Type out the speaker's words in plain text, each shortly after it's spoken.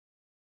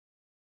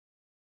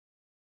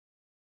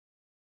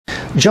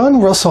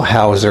John Russell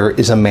Hauser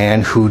is a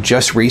man who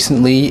just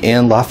recently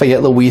in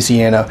Lafayette,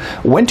 Louisiana,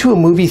 went to a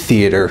movie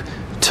theater,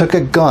 took a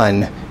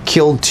gun,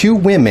 killed 2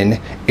 women,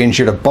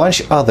 injured a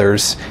bunch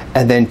others,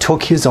 and then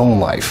took his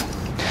own life.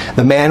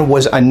 The man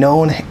was a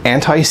known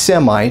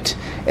anti-Semite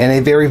and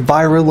a very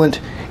virulent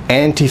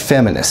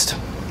anti-feminist.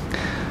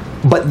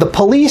 But the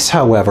police,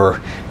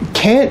 however,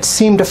 can't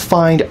seem to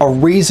find a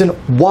reason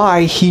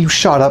why he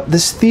shot up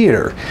this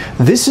theater.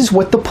 This is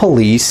what the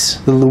police,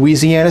 the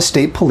Louisiana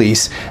State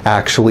Police,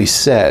 actually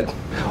said.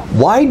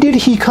 Why did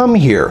he come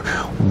here?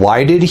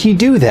 Why did he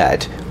do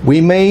that?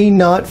 We may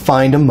not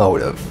find a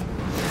motive.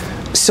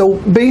 So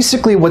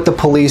basically what the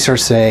police are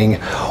saying,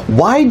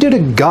 why did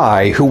a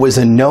guy who was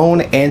a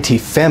known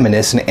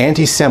anti-feminist and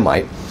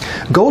anti-Semite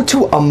go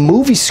to a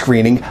movie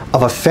screening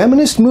of a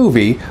feminist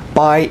movie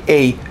by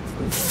a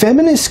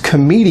feminist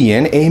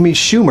comedian, Amy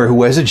Schumer,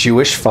 who has a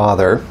Jewish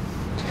father,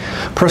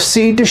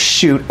 proceed to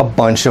shoot a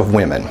bunch of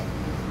women?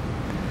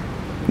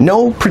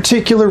 No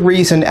particular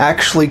reason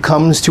actually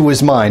comes to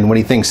his mind when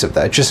he thinks of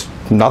that, just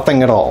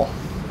nothing at all.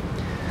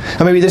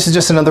 Or maybe this is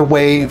just another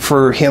way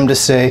for him to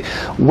say,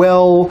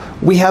 well,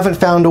 we haven't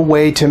found a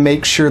way to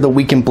make sure that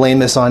we can blame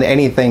this on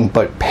anything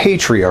but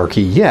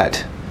patriarchy yet.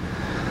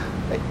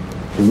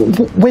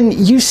 When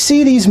you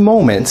see these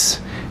moments,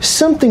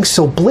 something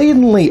so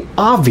blatantly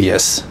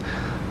obvious,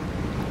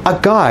 a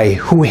guy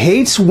who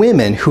hates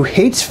women, who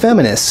hates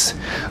feminists,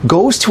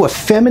 goes to a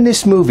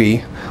feminist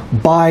movie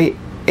by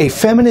a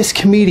feminist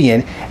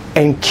comedian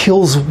and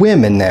kills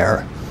women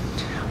there.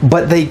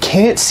 But they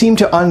can't seem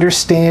to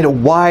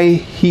understand why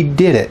he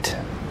did it.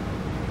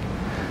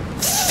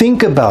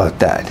 Think about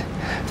that.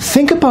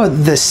 Think about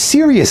the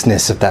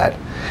seriousness of that.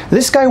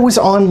 This guy was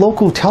on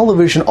local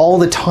television all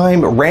the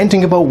time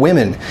ranting about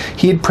women.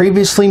 He had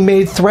previously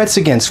made threats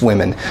against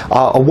women.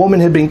 A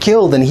woman had been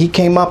killed and he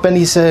came up and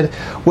he said,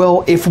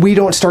 well, if we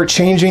don't start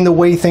changing the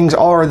way things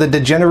are, the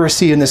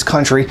degeneracy in this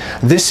country,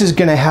 this is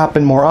going to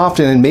happen more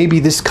often and maybe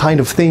this kind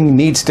of thing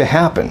needs to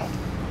happen.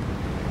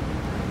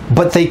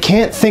 But they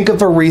can't think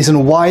of a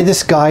reason why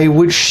this guy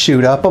would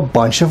shoot up a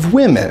bunch of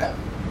women.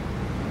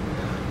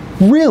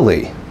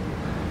 Really?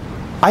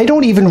 I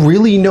don't even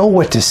really know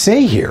what to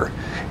say here.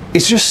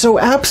 It's just so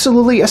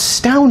absolutely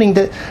astounding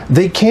that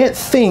they can't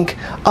think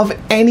of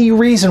any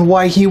reason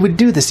why he would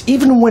do this,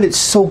 even when it's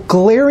so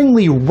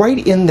glaringly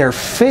right in their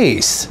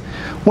face,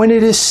 when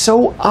it is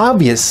so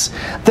obvious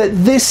that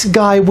this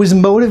guy was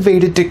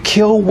motivated to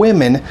kill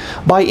women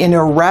by an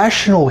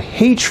irrational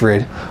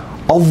hatred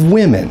of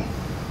women.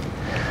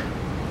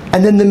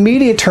 And then the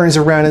media turns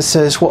around and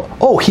says, well,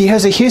 oh, he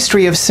has a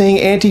history of saying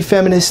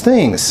anti-feminist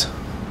things.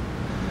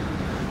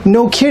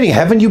 No kidding,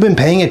 haven't you been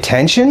paying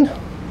attention?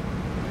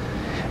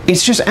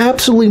 It's just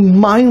absolutely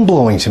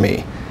mind-blowing to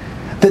me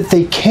that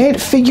they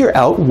can't figure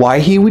out why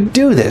he would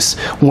do this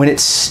when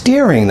it's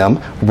staring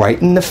them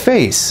right in the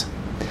face.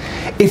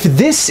 If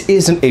this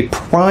isn't a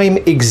prime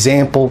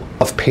example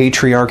of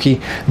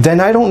patriarchy, then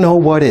I don't know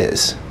what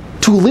is.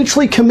 To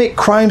literally commit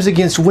crimes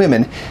against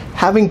women,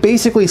 having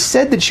basically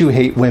said that you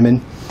hate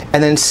women,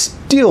 and then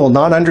still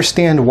not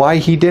understand why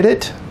he did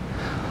it?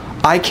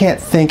 I can't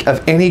think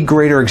of any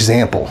greater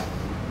example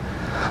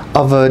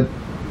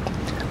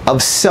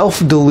of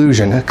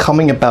self-delusion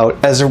coming about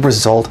as a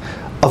result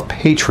of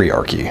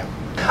patriarchy.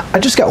 I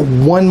just got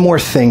one more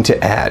thing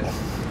to add.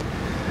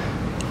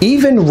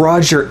 Even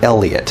Roger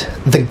Elliott,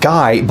 the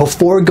guy,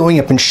 before going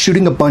up and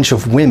shooting a bunch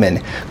of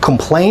women,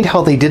 complained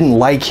how they didn't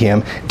like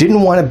him,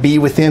 didn't want to be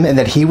with him, and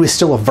that he was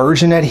still a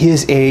virgin at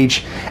his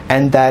age,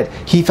 and that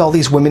he felt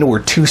these women were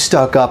too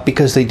stuck up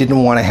because they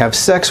didn't want to have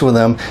sex with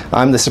him.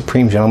 I'm the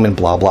supreme gentleman,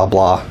 blah, blah,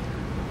 blah.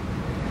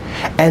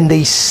 And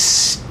they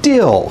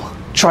still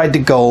tried to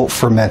go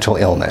for mental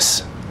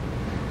illness.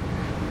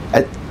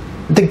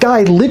 The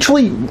guy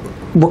literally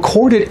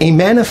recorded a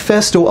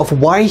manifesto of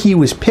why he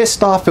was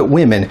pissed off at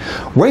women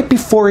right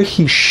before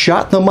he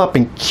shot them up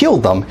and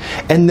killed them,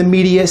 and the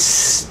media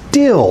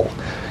still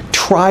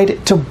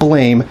tried to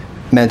blame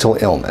mental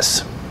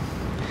illness.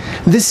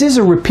 This is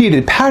a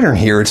repeated pattern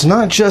here. It's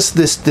not just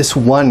this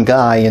one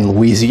guy in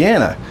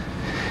Louisiana.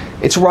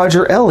 It's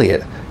Roger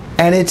Elliott,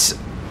 and it's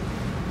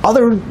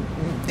other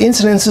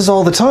incidences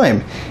all the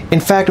time. In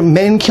fact,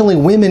 men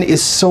killing women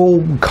is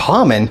so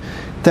common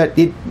that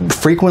it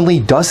frequently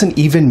doesn't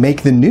even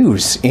make the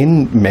news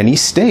in many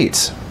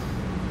states.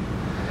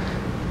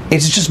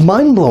 It's just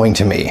mind-blowing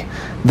to me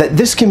that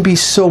this can be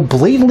so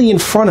blatantly in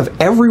front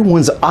of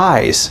everyone's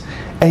eyes,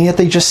 and yet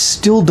they just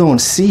still don't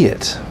see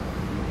it.